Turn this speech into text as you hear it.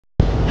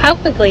How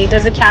quickly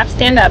does a calf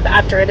stand up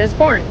after it is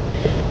born?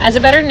 As a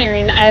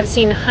veterinarian, I have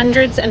seen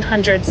hundreds and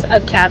hundreds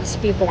of calves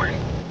be born.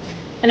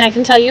 And I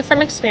can tell you from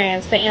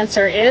experience, the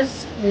answer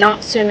is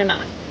not soon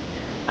enough.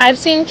 I've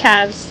seen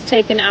calves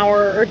take an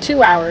hour or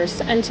 2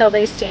 hours until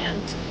they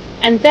stand.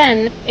 And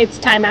then it's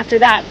time after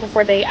that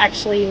before they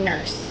actually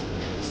nurse.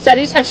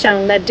 Studies have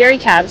shown that dairy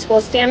calves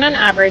will stand on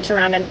average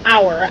around an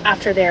hour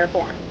after they are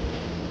born.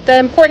 The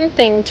important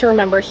thing to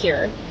remember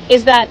here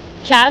is that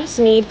calves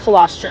need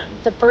colostrum,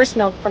 the first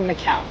milk from the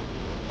cow.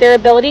 Their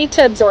ability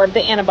to absorb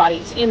the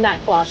antibodies in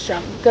that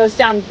colostrum goes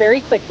down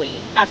very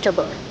quickly after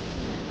birth.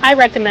 I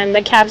recommend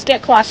that calves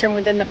get colostrum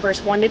within the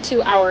first 1 to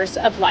 2 hours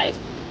of life,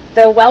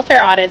 though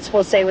welfare audits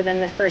will say within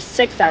the first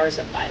 6 hours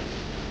of life.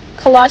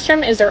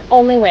 Colostrum is their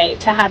only way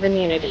to have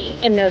immunity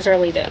in those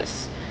early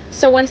days.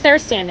 So once they're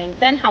standing,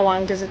 then how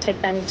long does it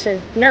take them to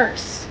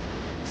nurse?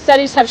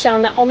 Studies have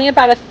shown that only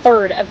about a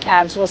third of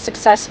calves will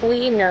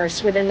successfully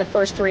nurse within the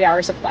first 3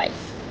 hours of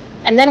life.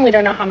 And then we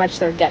don't know how much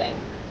they're getting.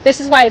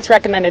 This is why it's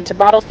recommended to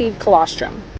bottle feed colostrum.